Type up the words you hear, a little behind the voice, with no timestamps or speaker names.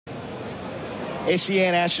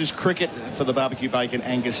SEN Ashes cricket for the barbecue bacon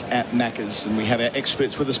Angus at Macca's. And we have our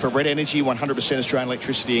experts with us for Red Energy, 100% Australian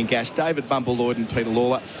electricity and gas. David Bumble, Lloyd and Peter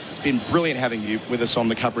Lawler. It's been brilliant having you with us on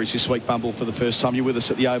the coverage this week, Bumble, for the first time. You're with us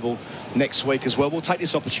at the Oval next week as well. We'll take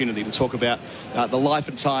this opportunity to talk about the life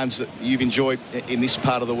and times that you've enjoyed in this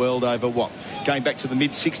part of the world over what? Going back to the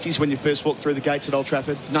mid-60s when you first walked through the gates at Old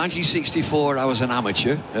Trafford? 1964, I was an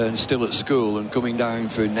amateur and still at school and coming down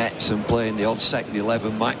for nets and playing the odd second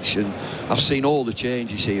 11 match, and I've seen all the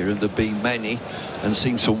changes here, and there've been many, and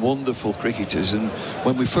seen some wonderful cricketers. And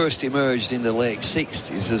when we first emerged in the late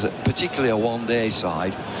 60s, as particularly a one-day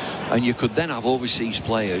side, and you could then have overseas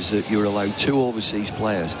players, that you were allowed 2 overseas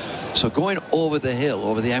players. So going over the hill,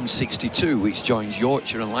 over the M62, which joins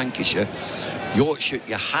Yorkshire and Lancashire, Yorkshire,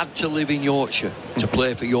 you had to live in Yorkshire to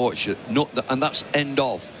play for Yorkshire, and that's end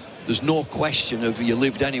of. There's no question of you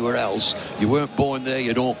lived anywhere else. You weren't born there,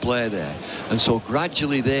 you don't play there. And so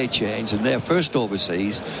gradually they changed, and their first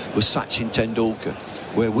overseas was Sachin Tendulkar,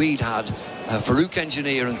 where we'd had Farouk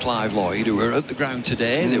Engineer and Clive Lloyd, who were at the ground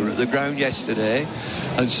today, they were at the ground yesterday,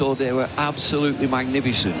 and so they were absolutely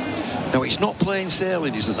magnificent. Now, it's not plain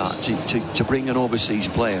sailing, isn't that, to bring an overseas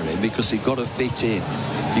player in, because they've got to fit in.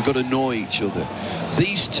 You've got to know each other.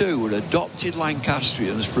 These two were adopted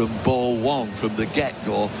Lancastrians from ball one, from the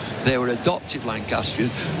get-go. They were adopted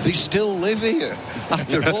Lancastrians. They still live here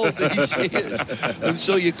after all these years. And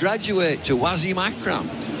so you graduate to Wasim Akram.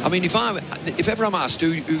 I mean, if ever I'm asked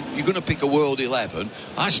who you're going to pick a World 11,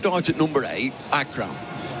 I start at number 8, Akram.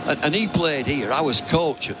 And he played here. I was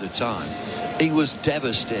coach at the time. He was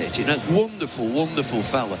devastating. A wonderful, wonderful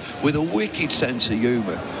fella with a wicked sense of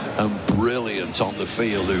humour and brilliant on the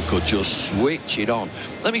field, who could just switch it on.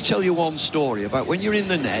 Let me tell you one story about when you're in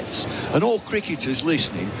the nets, and all cricketers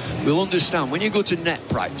listening will understand when you go to net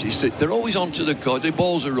practice that they're always onto the court. The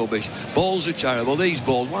balls are rubbish, balls are terrible, these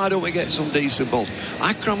balls, why don't we get some decent balls?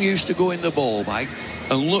 Akram used to go in the ball bag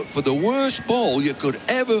and look for the worst ball you could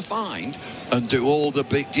ever find and do all the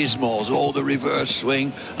big gizmos, all the reverse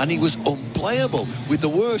swing, and he was unplayable with the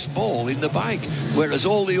worst ball in the bag, whereas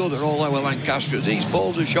all our Lancastrians, these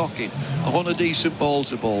balls are shocking. I want a decent ball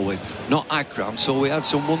to bowl with, not Akram. So we had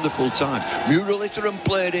some wonderful times. Muralitharan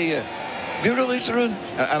played here. Muralitharan.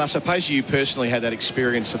 And I suppose you personally had that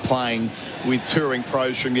experience of playing with touring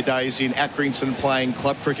pros from your days in Accrington, playing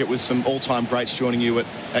club cricket with some all-time greats joining you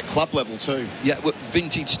at club level too. Yeah,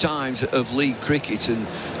 vintage times of league cricket, and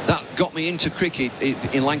that got me into cricket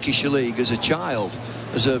in Lancashire League as a child.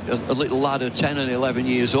 As a little lad of 10 and 11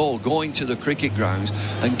 years old, going to the cricket grounds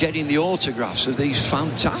and getting the autographs of these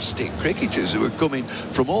fantastic cricketers who were coming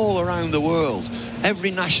from all around the world,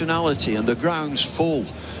 every nationality, and the ground's full.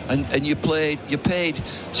 And you paid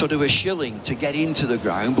sort of a shilling to get into the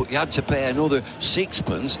ground, but you had to pay another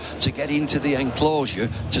sixpence to get into the enclosure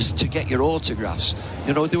just to get your autographs.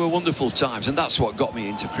 You know, they were wonderful times, and that's what got me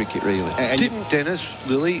into cricket, really. And didn't Dennis,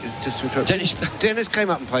 Lily, just to interrupt, Dennis came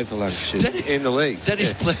up and played for Lancashire in the league. Dennis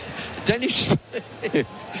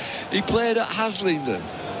he played at Haslingden.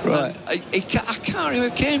 Right. I can't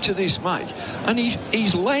remember, came to this match, and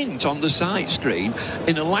he's leant on the sight screen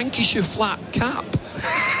in a Lancashire flat cap.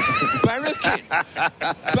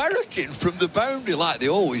 Barracking from the boundary like they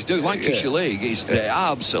always do. Lancashire League is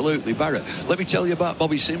absolutely barrack. Let me tell you about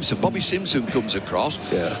Bobby Simpson. Bobby Simpson comes across,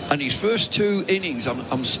 and his first 2 innings,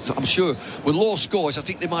 I'm sure, with low scores, I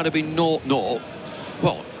think they might have been 0-0.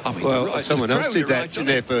 Well, I mean, someone else did that in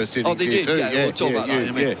their first innings. Oh, they did. We'll talk about that in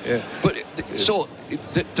a minute. Yeah. But so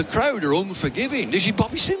the crowd are unforgiving. This is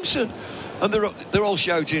Bobby Simpson, and they're all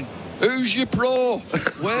shouting, "Who's your pro?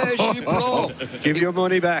 Where's your pro? Give your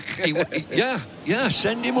money back."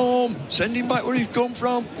 Send him home. Send him back where he's come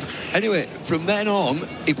from. Anyway, from then on,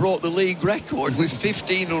 he broke the league record with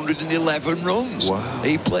 1,511 runs. Wow.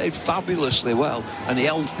 He played fabulously well, and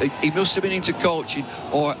he must have been into coaching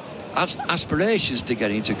or aspirations to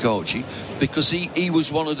get into coaching, because he was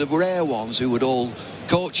one of the rare ones who would hold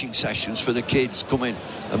coaching sessions for the kids come in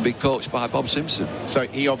and be coached by Bob Simpson. So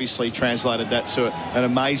he obviously translated that to an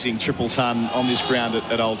amazing triple ton on this ground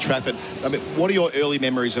at Old Trafford. I mean, what are your early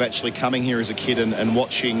memories of actually coming here as a kid and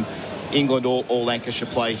watching England or Lancashire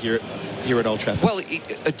play here at Old Trafford? Well,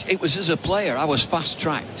 it was as a player. I was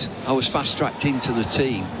fast-tracked into the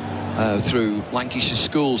team through Lancashire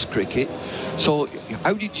schools cricket. So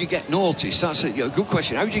how did you get noticed? That's a good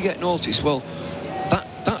question. How did you get noticed? Well,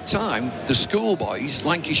 that time, the school boys,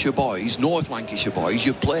 Lancashire boys, North Lancashire boys,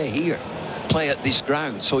 you play here, play at this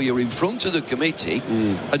ground. So you're in front of the committee,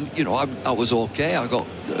 and, you know, I was okay. I got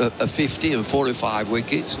a 50 and 4 or 5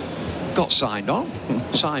 wickets. got signed on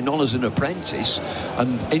as an apprentice,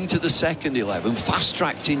 and into the second 11,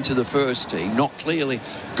 fast-tracked into the first team, not clearly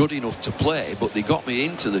good enough to play, but they got me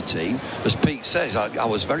into the team. As Pete says, I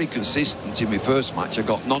was very consistent in my first match. I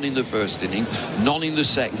got none in the first innings, none in the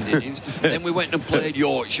second innings. Then we went and played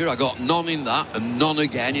Yorkshire. I got none in that and none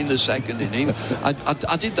again in the second inning.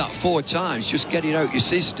 I did that 4 times, just get it out your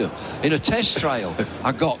system. In a test trial,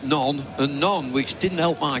 I got none and none, which didn't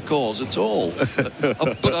help my cause at all.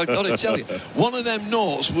 But I got to tell you, one of them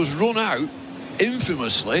notes was run out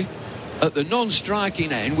infamously at the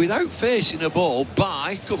non-striking end without facing a ball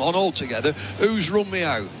by, come on, all together, who's run me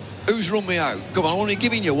out? Who's run me out? Come on, I'm only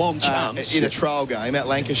giving you one chance. In a trial game at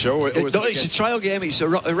Lancashire? Or no, it's a trial game. It's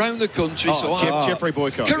around the country. Jeffrey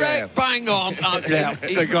Boycott. Correct, bang on.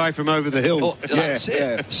 The guy from over the hill. That's it.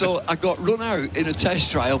 Yeah. So I got run out in a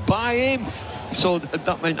test trial by him. So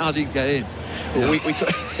that meant I didn't get in. Well,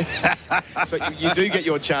 so you do get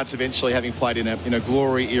your chance eventually, having played in a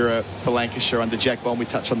glory era for Lancashire under Jack Bond. We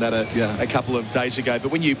touched on that a couple of days ago. But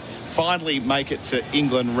when you finally make it to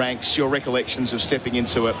England ranks, your recollections of stepping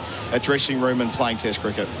into a dressing room and playing Test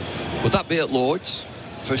cricket? Would that be at Lloyd's?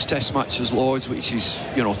 First Test match as Lloyd's, which is,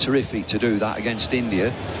 terrific to do that against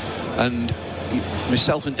India. And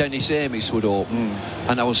myself and Dennis Amis would open,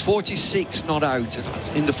 and I was 46 not out,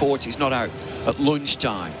 in the 40s not out, at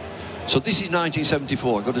lunchtime. So this is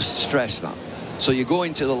 1974, I've got to stress that. So you go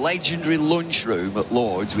into the legendary lunchroom at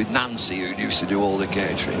Lloyd's with Nancy, who used to do all the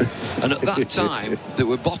catering. And at that time, there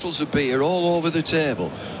were bottles of beer all over the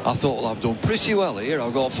table. I thought, well, I've done pretty well here.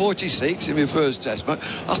 I've got 46 in my first test match.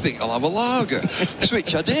 I think I'll have a lager.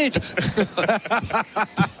 Which I did.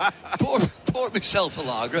 Poured myself a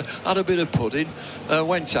lager, had a bit of pudding,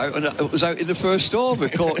 went out, and it was out in the first over,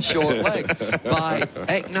 caught short leg by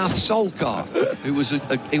Eknath Solkar, who was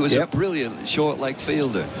a brilliant short leg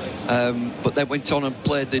fielder. But then went on and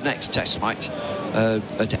played the next test match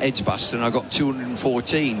at Edgbaston. I got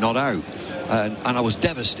 214 not out, and I was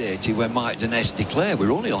devastated when Mike Denness declared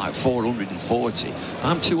we're only like 440.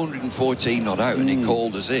 I'm 214 not out, and he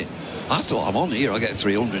called us in. I thought, I'm on here, I get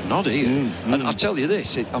 300 not here. And I'll tell you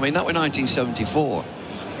this, that was 1974.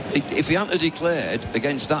 If he hadn't declared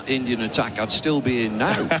against that Indian attack, I'd still be in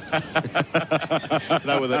now.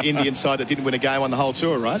 They were the Indian side that didn't win a game on the whole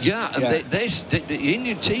tour, right? Yeah, and the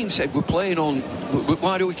Indian team said,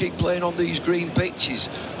 why do we keep playing on these green pitches?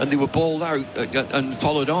 And they were bowled out and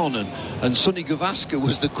followed on, and Sonny Gavaskar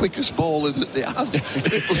was the quickest bowler that they had.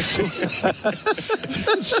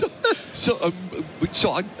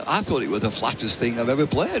 So I thought it was the flattest thing I've ever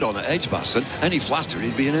played on at Edgbaston. Any flatter,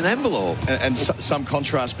 he'd be in an envelope. And some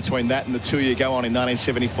contrast between that and the tour you go on in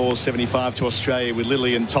 1974-75 to Australia with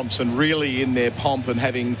Lilly and Thompson really in their pomp and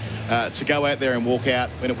having to go out there and walk out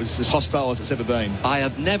when it was as hostile as it's ever been. I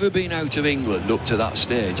had never been out of England up to that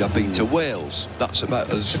stage. I've been to Wales. That's about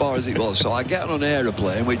as far as it was. So I get on an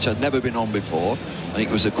aeroplane, which I'd never been on before. I think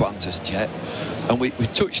it was a Qantas jet. And we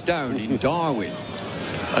touched down in Darwin.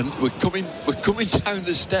 And we're coming down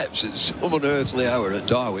the steps at some unearthly hour at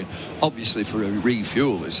Darwin, obviously for a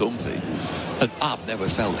refuel or something. And I've never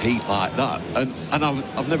felt heat like that. And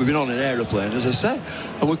I've never been on an aeroplane, as I said.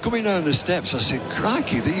 And we're coming down the steps. I said,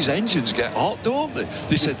 crikey, these engines get hot, don't they?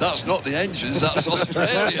 They said, that's not the engines, that's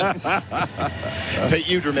Australia. Pete,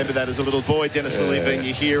 you'd remember that as a little boy, Dennis Lilly being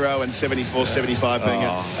your hero, and 74-75 being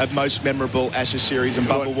a most memorable Ashes series, and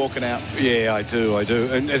Bumble walking out. Yeah, I do.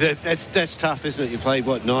 And that's tough, isn't it? You played,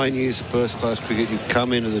 9 years of first-class cricket. You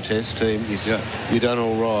come into the Test team. You've done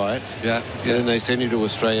all right. Yeah. And they send you to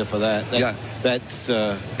Australia for that. That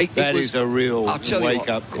is a real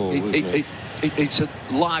wake-up call, isn't it? It's a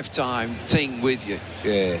lifetime thing with you.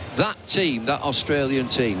 Yeah. That team, that Australian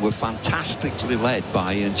team, were fantastically led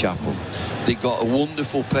by Ian Chappell. They got a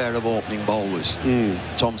wonderful pair of opening bowlers,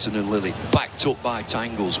 Thompson and Lilly, backed up by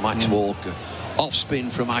Tangles, Max Walker. Off spin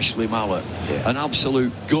from Ashley Mallett, an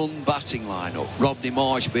absolute gun batting lineup. Rodney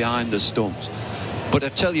Marsh behind the stumps. But I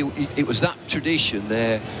tell you, it was that tradition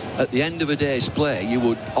there. At the end of a day's play, you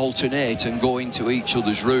would alternate and go into each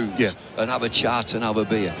other's rooms and have a chat and have a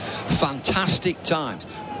beer. Fantastic times.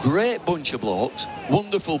 Great bunch of blokes,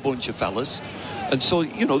 wonderful bunch of fellas. And so,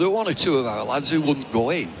 there were one or two of our lads who wouldn't go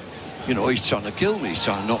in. He's trying to kill me, he's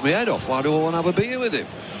trying to knock my head off. Why do I want to have a beer with him?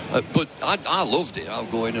 But I loved it. I'll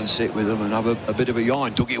go in and sit with them and have a bit of a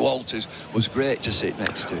yarn. Dougie Walters was great to sit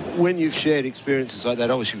next to. When you've shared experiences like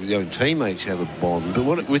that, obviously with your own teammates you have a bond,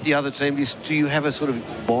 but with the other team, do you have a sort of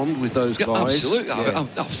bond with those guys? Absolutely. Yeah.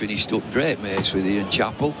 I've finished up great mates with Ian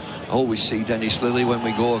Chappell. I always see Dennis Lilly when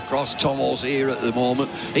we go across. Tomo's here at the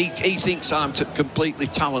moment. He thinks I'm completely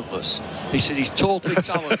talentless. He said he's totally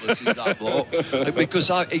talentless, is that bloke, because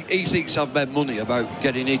he thinks I've made money about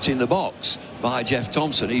getting it in the box by Jeff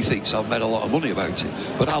Thompson. He thinks I've made a lot of money about it,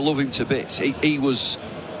 but I love him to bits. He was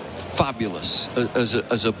fabulous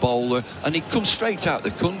as a bowler, and he'd come straight out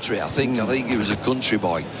the country. I think he was a country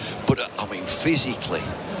boy, but I mean physically,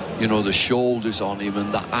 you know, the shoulders on him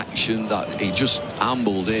and that action that he just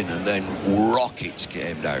ambled in and then rockets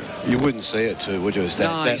came down. You wouldn't see it too, would you?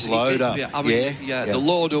 That load up. The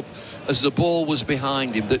load up as the ball was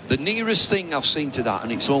behind him. The nearest thing I've seen to that,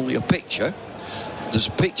 and it's only a picture, there's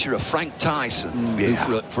a picture of Frank Tyson, who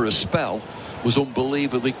for a spell was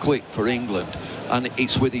unbelievably quick for England, and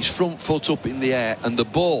it's with his front foot up in the air and the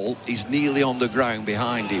ball is nearly on the ground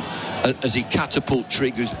behind him as he catapult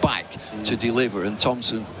triggers back to deliver, and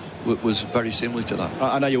Thompson was very similar to that.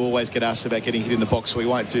 I know you always get asked about getting hit in the box, so we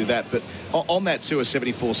won't do that, but on that tour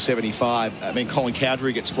 74-75, I mean, Colin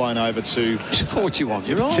Cowdery gets flown over to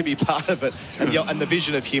 41-year-old to be part of it, and the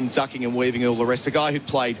vision of him ducking and weaving and all the rest, a guy who'd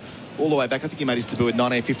played all the way back, I think he made his debut in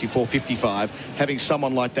 1954-55. Having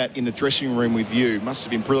someone like that in the dressing room with you must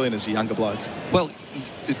have been brilliant as a younger bloke. Well,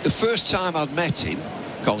 the first time I'd met him,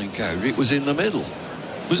 Colin Cowdery, it was in the middle.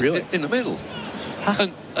 Really? In the middle.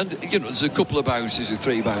 And you know, there's a couple of bounces or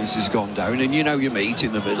 3 bounces gone down, and you know you meet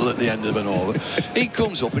in the middle at the end of an over. He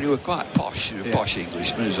comes up, and he was quite posh, posh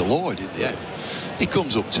Englishman. He was a Lloyd in the end. He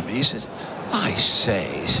comes up to me, he said, "I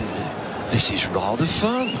say," he said, "this is rather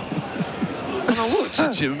fun." And I looked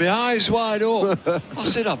at him, my eyes wide open. I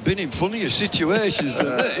said, "I've been in funnier situations than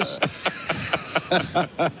this."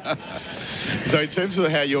 So in terms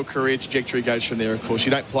of how your career trajectory goes from there, of course,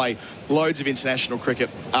 you don't play loads of international cricket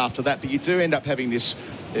after that, but you do end up having this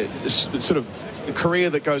sort of career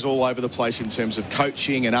that goes all over the place in terms of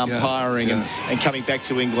coaching and umpiring and coming back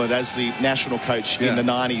to England as the national coach in the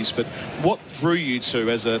 90s. But what drew you to,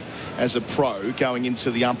 as a pro, going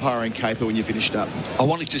into the umpiring caper when you finished up? I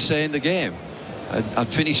wanted to stay in the game.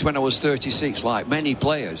 I'd finished when I was 36, like many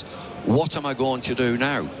players. What am I going to do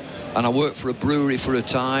now? And I worked for a brewery for a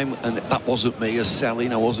time, and that wasn't me as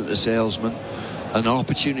selling. I wasn't a salesman. And an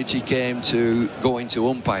opportunity came to go into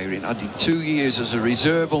umpiring. I did 2 years as a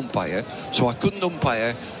reserve umpire, so I couldn't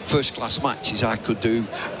umpire first-class matches. I could do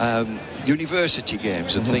university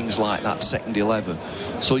games and things like that, second 11.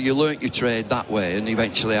 So you learnt your trade that way, and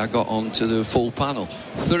eventually I got onto the full panel.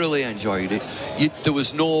 Thoroughly enjoyed it. There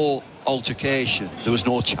was no altercation, there was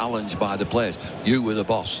no challenge by the players. You were the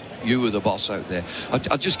boss. You were the boss out there.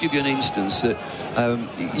 I'll just give you an instance that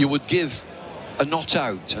you would give a not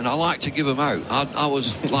out, and I like to give them out.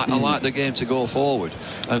 I like the game to go forward,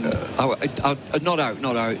 and not out,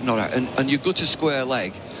 and you go to square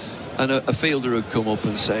leg, and a fielder would come up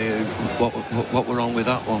and say, what were wrong with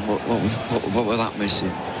that one? What were that missing?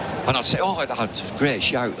 And I'd say, oh, that's great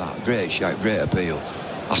shout, great appeal.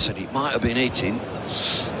 I said, it might have been hitting,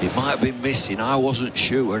 it might have been missing, I wasn't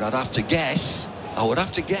sure. I'd have to guess. I would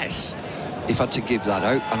have to guess if I had to give that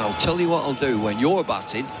out. And I'll tell you what I'll do, when you're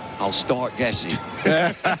batting, I'll start guessing.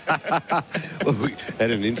 Well, we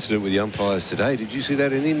had an incident with the umpires today. Did you see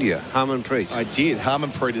that in India? Harmanpreet. I did.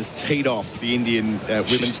 Harmanpreet has teed off the Indian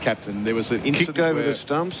women's captain. There was an incident kicked over the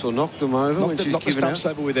stumps or knocked them over when she's knocked the stumps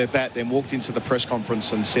out? over with their bat, then walked into the press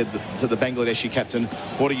conference and said to the Bangladeshi captain,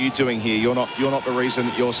 "What are you doing here? You're not the reason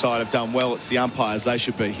that your side have done well. It's the umpires. They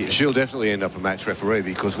should be here." She'll definitely end up a match referee,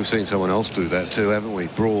 because we've seen someone else do that too, haven't we?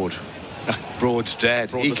 Broad's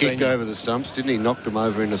dad. He kicked over the stumps, didn't he? Knocked them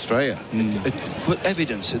over in Australia. But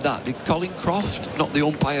evidence of that, did Colin Croft knock the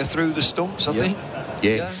umpire through the stumps, I think?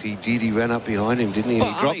 Yes, he did. He ran up behind him, didn't he?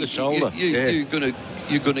 And he dropped the shoulder. You're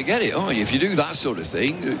going to get it, aren't you? If you do that sort of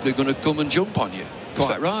thing, they're going to come and jump on you.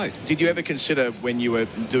 Quite right. Did you ever consider, when you were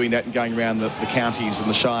doing that and going around the counties and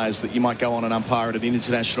the shires, that you might go on and umpire at an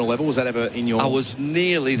international level? Was that ever in your... I was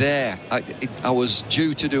nearly there. I was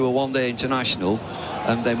due to do a one-day international,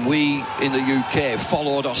 and then we in the UK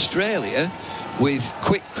followed Australia with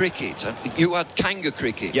quick cricket. You had Kanga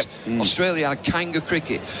cricket. Yep. Australia had Kanga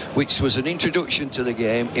cricket, which was an introduction to the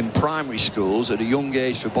game in primary schools at a young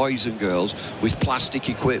age for boys and girls with plastic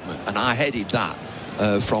equipment, and I headed that.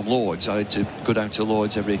 From Lloyd's. I had to go down to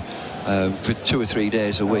Lloyd's every for 2 or 3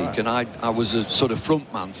 days a week, and I was a sort of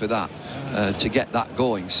front man for that to get that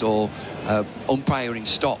going. So umpiring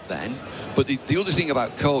stopped then. But the other thing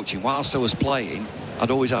about coaching, whilst I was playing, I'd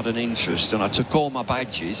always had an interest, and I took all my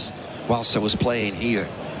badges whilst I was playing here,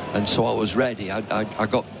 and so I was ready. I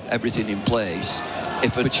got everything in place.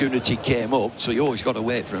 If an opportunity came up, so you always got to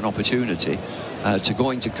wait for an opportunity to go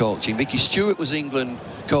into coaching. Mickey Stewart was England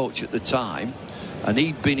coach at the time, and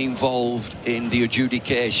he'd been involved in the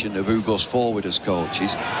adjudication of who goes forward as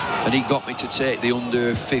coaches, and he got me to take the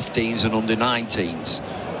under-15s and under-19s,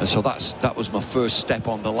 and so that was my first step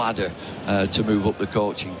on the ladder to move up the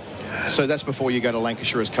coaching. So that's before you go to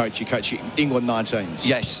Lancashire as coach. You coach England 19s.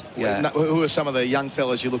 Yes. Yeah. Who are some of the young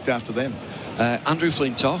fellas you looked after then? Andrew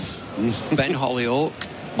Flintoff, Ben Hollyoak,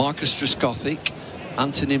 Marcus Trescothick,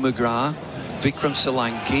 Anthony McGrath, Vikram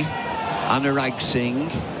Solanki, Anurag Singh.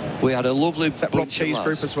 We had a lovely Is that bunch Rob Key's of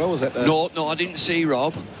group as well? Was that No, I didn't see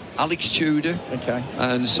Rob. Alex Tudor. Okay.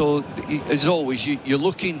 And so, as always, you're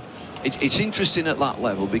looking... It's interesting at that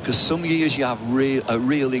level, because some years you have a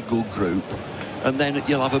really good group, and then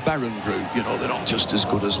you'll have a barren group. You know, they're not just as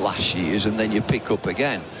good as last year's, and then you pick up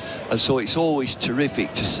again. And so it's always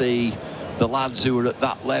terrific to see the lads who are at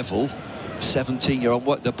that level, 17-year-old.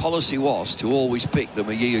 What the policy was to always pick them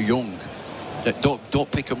a year young.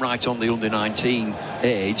 Don't pick them right on the under-19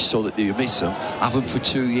 age so that you miss them. Have them for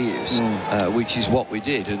 2 years, which is what we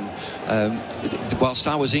did. And whilst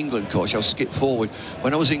I was England coach, I'll skip forward.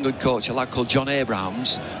 When I was England coach, a lad called John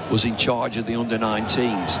Abrahams was in charge of the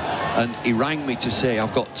under-19s, and he rang me to say,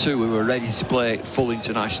 I've got two who are ready to play full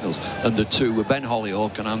internationals, and the two were Ben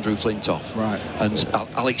Hollyoak and Andrew Flintoff. Right. And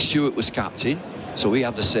Alex Stewart was captain, so he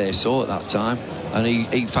had the say-so at that time, and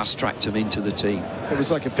he fast-tracked him into the team. It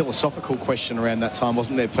was like a philosophical question around that time,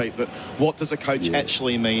 wasn't there, Pete? That what does a coach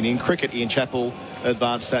actually mean? In cricket, Ian Chappell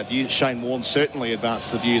advanced that view. Shane Warne certainly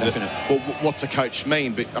advanced the view that, well, what's a coach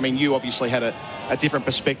mean? But, I mean, you obviously had a different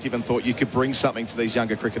perspective and thought you could bring something to these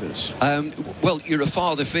younger cricketers. Well, you're a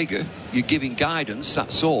father figure. You're giving guidance,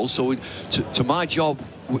 that's all. So to my job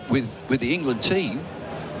with the England team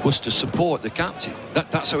was to support the captain.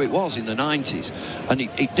 That's how it was in the 90s, and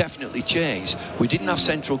it definitely changed. We didn't have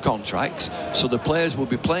central contracts, so the players would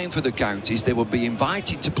be playing for the counties. They would be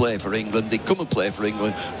invited to play for England. They'd come and play for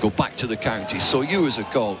England, go back to the counties. So you as a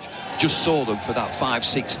coach just saw them for that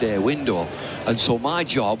 5-6 day window, and so my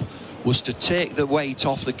job was to take the weight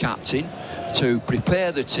off the captain, to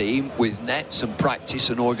prepare the team with nets and practice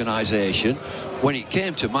and organisation. When it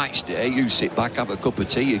came to match day, you sit back, have a cup of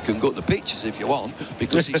tea, you can go to the pictures if you want,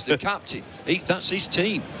 because he's the captain. That's his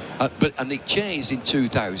team. And it changed in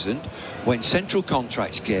 2000 when central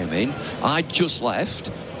contracts came in. I'd just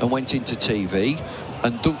left and went into TV,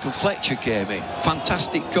 and Duncan Fletcher came in.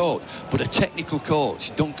 Fantastic coach, but a technical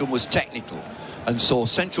coach. Duncan was technical. And so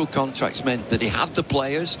central contracts meant that he had the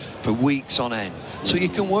players for weeks on end. So you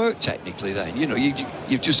can work technically then. You know,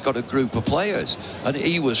 you've just got a group of players. And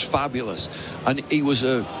he was fabulous. And he was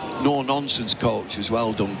a no-nonsense coach as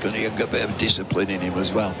well, Duncan. He had a bit of discipline in him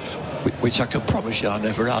as well, which I can promise you I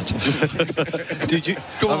never had. Did you?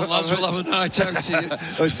 Come on, lads, we'll have a night out here.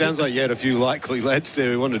 Well, it sounds like you had a few likely lads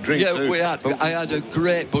there who wanted to drink too. We had. I had a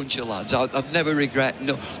great bunch of lads. I'd never regret.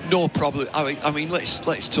 No problem. I mean,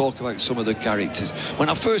 let's talk about some of the characters. When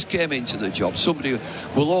I first came into the job, somebody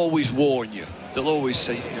will always warn you. They'll always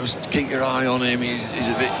say, just keep your eye on him. He's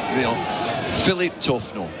a bit, Philip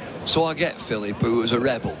Tufnell. So I get Philip, who was a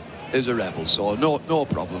rebel. He was a rebel, so no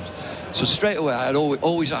problems. So straight away, I'd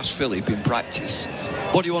always ask Philip in practice,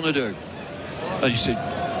 what do you want to do? And he said,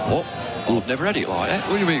 what? Well, I've never had it like that.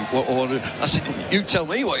 What do you mean? What I want to do? I said, you tell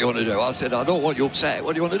me what you want to do. I said, I don't want you upset.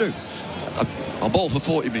 What do you want to do? I'll bowl for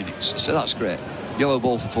 40 minutes. I said, that's great. You have a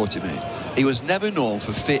ball for 40 minutes. He was never known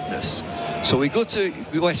for fitness. So we go to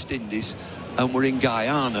West Indies, and we're in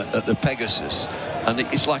Guyana at the Pegasus, and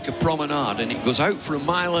it's like a promenade, and it goes out for 1.5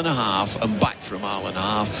 miles and back for 1.5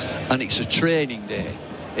 miles, and it's a training day.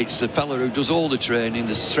 It's the fella who does all the training,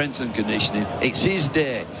 the strength and conditioning. It's his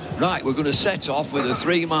day. Right, we're going to set off with a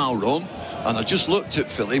 3-mile run. And I just looked at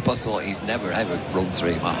Philip. I thought he'd never, ever run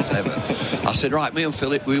 3 miles, ever. I said, right, me and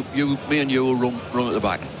Philip, me and you will run at the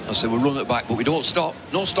back. I said, we'll run at the back, but we don't stop.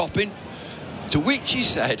 No stopping. To which he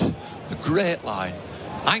said, the great line,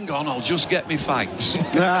 hang on, I'll just get me fags.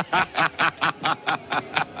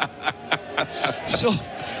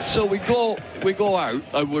 So we go out,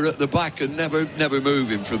 and we're at the back and never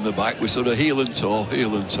moving from the back. We're sort of heel and toe,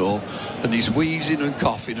 and he's wheezing and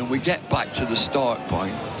coughing, and we get back to the start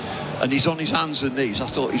point, and he's on his hands and knees. I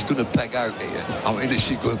thought he's going to peg out here. I mean,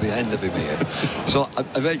 this is going to be the end of him here. So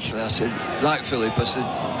eventually I said, right, Philip, I said,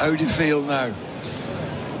 how do you feel now?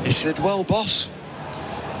 He said, well, boss,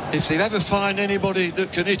 if they ever find anybody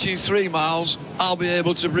that can hit you 3 miles, I'll be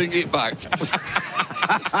able to bring it back.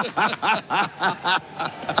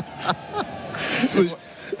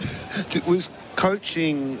 Was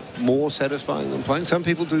coaching more satisfying than playing? Some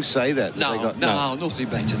people do say that. No, nothing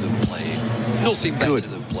better than playing. Nothing better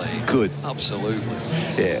than playing. Good. Absolutely.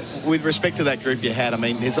 Yeah. With respect to that group you had, I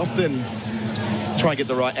mean, there's often... Try and get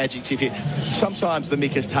the right adjective here. Sometimes the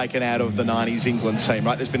mick is taken out of the 90s England team,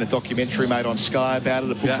 right? There's been a documentary made on Sky about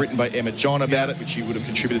it, a book written by Emma John about it, which you would have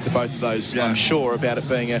contributed to both of those, I'm sure, about it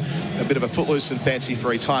being a bit of a footloose and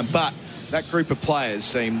fancy-free time. But that group of players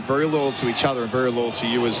seem very loyal to each other and very loyal to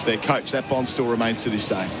you as their coach. That bond still remains to this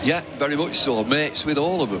day. Yeah, very much so. Mates with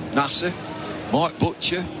all of them. Nasser, Mike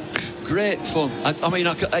Butcher. Great fun. I mean,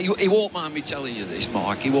 he won't mind me telling you this,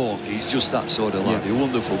 Mark. He won't. He's just that sort of lad. A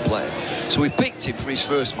wonderful player. So we picked him for his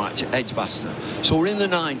first match at Edgbaston. So we're in the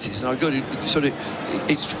 90s, and I've got to sort of...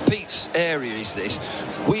 It's Pete's area, is this.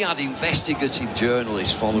 We had investigative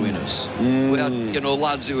journalists following us. We had,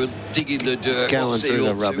 lads who were digging the dirt. Going through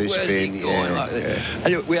the rubbish bin.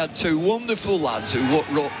 Anyway, we had two wonderful lads who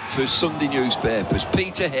wrote for Sunday newspapers,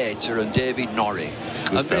 Peter Hayter and David Norrie.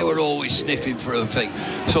 And they were always sniffing for a thing.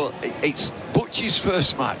 So it's Butch's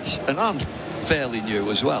first match, and I'm fairly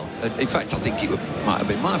new as well. In fact, I think it might have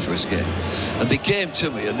been my first game. And they came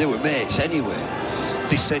to me, and they were mates anyway.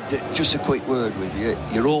 They said, just a quick word with you.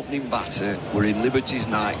 Your opening batter, we're in Liberty's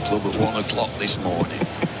nightclub at 1 o'clock this morning.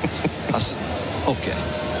 I said, OK.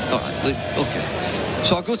 All right, OK.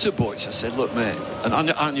 So I go to Butch. I said, look, mate. And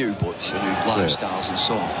I knew Butch. I knew lifestyles and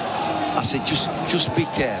so on. I said, just be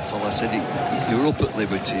careful. I said, you're up at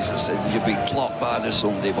Liberty's. I said, you've been clocked by the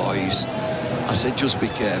Sunday boys. I said, just be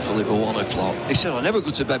careful, it was 1 o'clock. He said, I never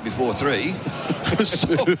go to bed before 3.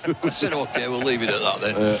 So I said, OK, we'll leave it at that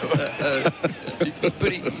then.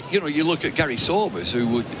 But, you look at Gary Sobers, who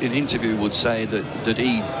would, in an interview, would say that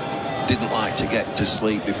he didn't like to get to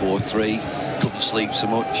sleep before 3, couldn't sleep so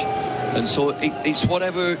much. And so it's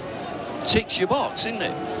whatever ticks your box, isn't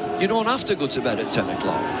it? You don't have to go to bed at 10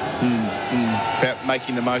 o'clock. About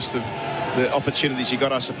making the most of the opportunities you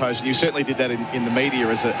got, I suppose. And you certainly did that in the media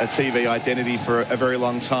as a TV identity for a very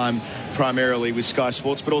long time, primarily with Sky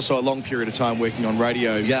Sports, but also a long period of time working on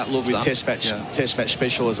radio. Yeah, love with that. Test Match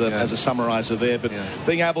Special as a summariser there. But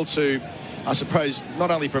being able to, I suppose,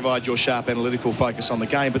 not only provide your sharp analytical focus on the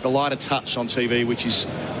game, but the lighter touch on TV, which is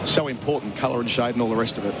so important, colour and shade and all the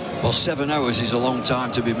rest of it. Well, 7 hours is a long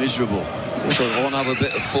time to be miserable. So I want to have a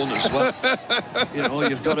bit of fun as well.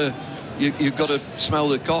 You've got to smell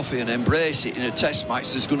the coffee and embrace it. In a test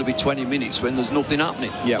match, there's going to be 20 minutes when there's nothing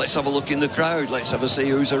happening. Yep. Let's have a look in the crowd. Let's have a see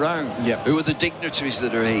who's around. Yep. Who are the dignitaries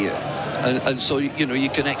that are here? And so, you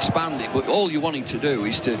can expand it. But all you're wanting to do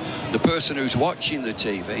is the person who's watching the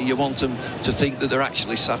TV, you want them to think that they're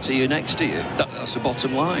actually sat here next to you. That's the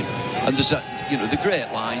bottom line. And there's that, the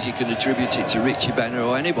great lines, you can attribute it to Richie Benner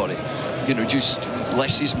or anybody. Just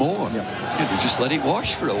less is more. Yep. Just let it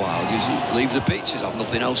wash for a while. Just leave the pitches. I've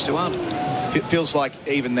nothing else to add. It feels like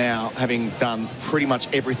even now, having done pretty much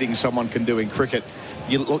everything someone can do in cricket,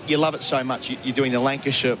 you love it so much. You're doing the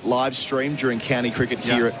Lancashire live stream during county cricket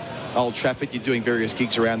here at Old Trafford. You're doing various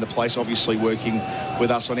gigs around the place, obviously working with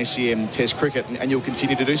us on SEM Test Cricket, and you'll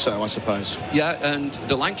continue to do so, I suppose. Yeah, and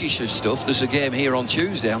the Lancashire stuff, there's a game here on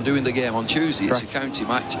Tuesday. I'm doing the game on Tuesday. It's a county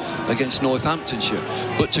match against Northamptonshire.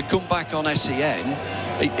 But to come back on SEN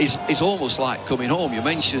is almost like coming home. You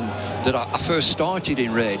mentioned that I first started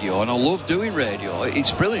in radio, and I love doing radio.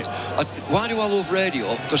 It's brilliant. Why do I love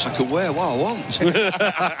radio? Because I can wear what I want.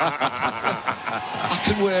 I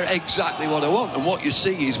can wear exactly what I want, and what you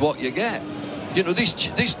see is what you get.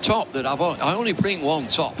 This top that I only bring one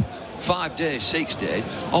top. 5 days, 6 days.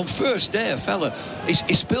 On first day, a fella,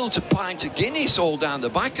 he spilled a pint of Guinness all down the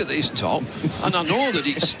back of this top, and I know that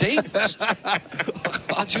it stinks.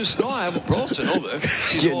 I just know I haven't brought another.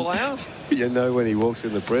 This is all I have. When he walks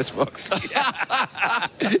in the press box.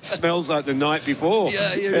 It smells like the night before.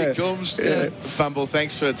 Yeah, here he comes. Yeah. Bumble,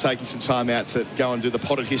 thanks for taking some time out to go and do the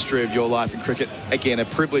potted history of your life in cricket. Again, a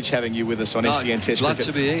privilege having you with us on SEN Test Cricket. Cricket. Glad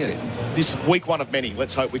to be here. This is week one of many.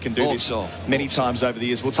 Let's hope we can do this many times over the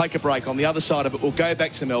years. We'll take a break. On the other side of it, we'll go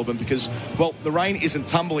back to Melbourne because, well, the rain isn't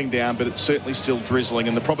tumbling down, but it's certainly still drizzling,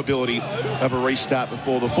 and the probability of a restart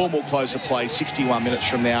before the formal close of play 61 minutes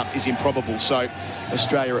from now is improbable. So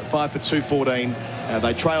Australia at 5 for 214.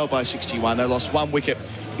 They trailed by 61. They lost 1 wicket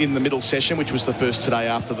in the middle session, which was the first today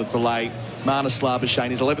after the delay. Marnus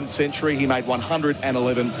Labuschagne, his 11th century. He made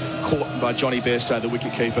 111, caught by Johnny Bairstow, the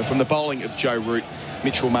wicketkeeper. From the bowling of Joe Root,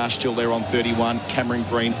 Mitchell Marsh still there on 31, Cameron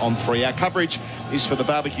Green on 3. Our coverage is for the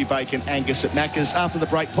barbecue bacon Angus at Macca's. After the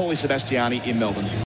break, Paulie Sebastiani in Melbourne.